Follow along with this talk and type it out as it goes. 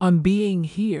on being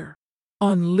here,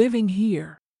 on living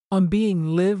here, on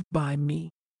being lived by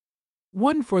me.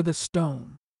 1 for the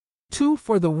stone, 2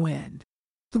 for the wind,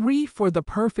 3 for the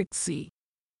perfect sea,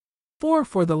 4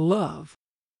 for the love,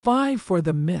 5 for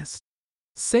the mist,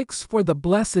 6 for the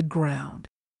blessed ground,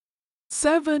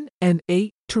 7 and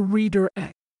 8 to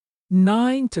redirect,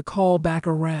 9 to call back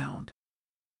around,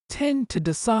 10 to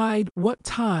decide what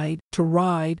tide to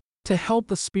ride to help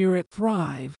the spirit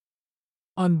thrive.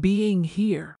 On being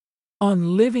here,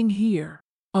 on living here,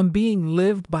 on being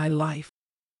lived by life,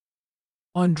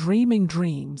 on dreaming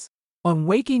dreams, on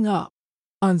waking up,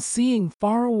 on seeing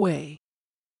far away.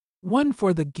 1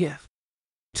 for the gift,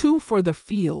 2 for the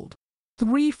field,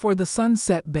 3 for the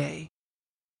sunset bay,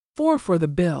 4 for the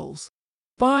bells,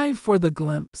 5 for the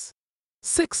glimpse,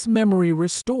 6 memory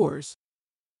restores,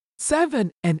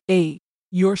 7 and 8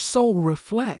 your soul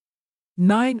reflect,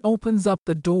 9 opens up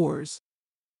the doors,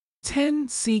 10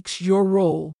 seeks your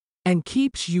role and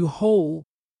keeps you whole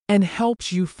and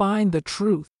helps you find the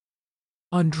truth.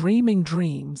 On dreaming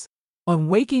dreams, on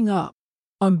waking up,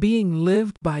 on being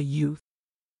lived by youth,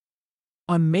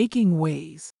 on making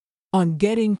ways, on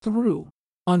getting through,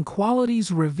 on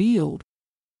qualities revealed.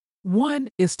 1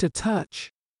 is to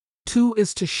touch, 2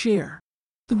 is to share,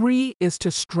 3 is to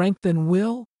strengthen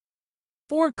will,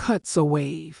 4 cuts a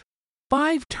wave,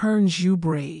 5 turns you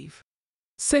brave,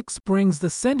 6 brings the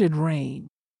scented rain,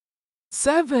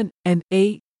 7 and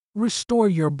 8 restore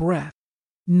your breath,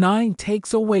 9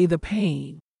 takes away the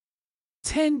pain,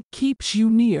 10 keeps you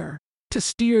near to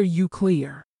steer you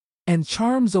clear, and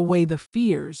charms away the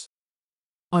fears.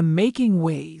 On making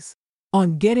ways,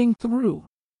 on getting through,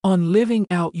 on living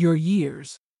out your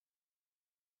years.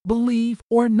 Believe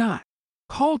or not,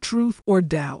 call truth or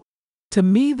doubt, to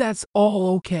me that's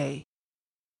all okay.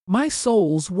 My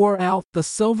souls wore out the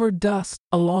silver dust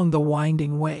along the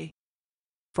winding way.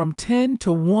 From 10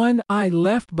 to 1 I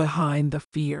left behind the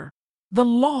fear, the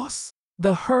loss,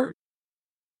 the hurt.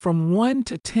 From 1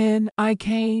 to 10 I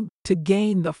came to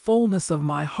gain the fullness of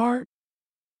my heart.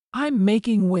 I'm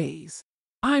making ways,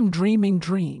 I'm dreaming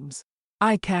dreams,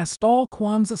 I cast all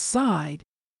qualms aside.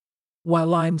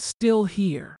 While I'm still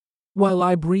here, while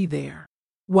I breathe air,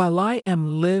 while I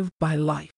am lived by life.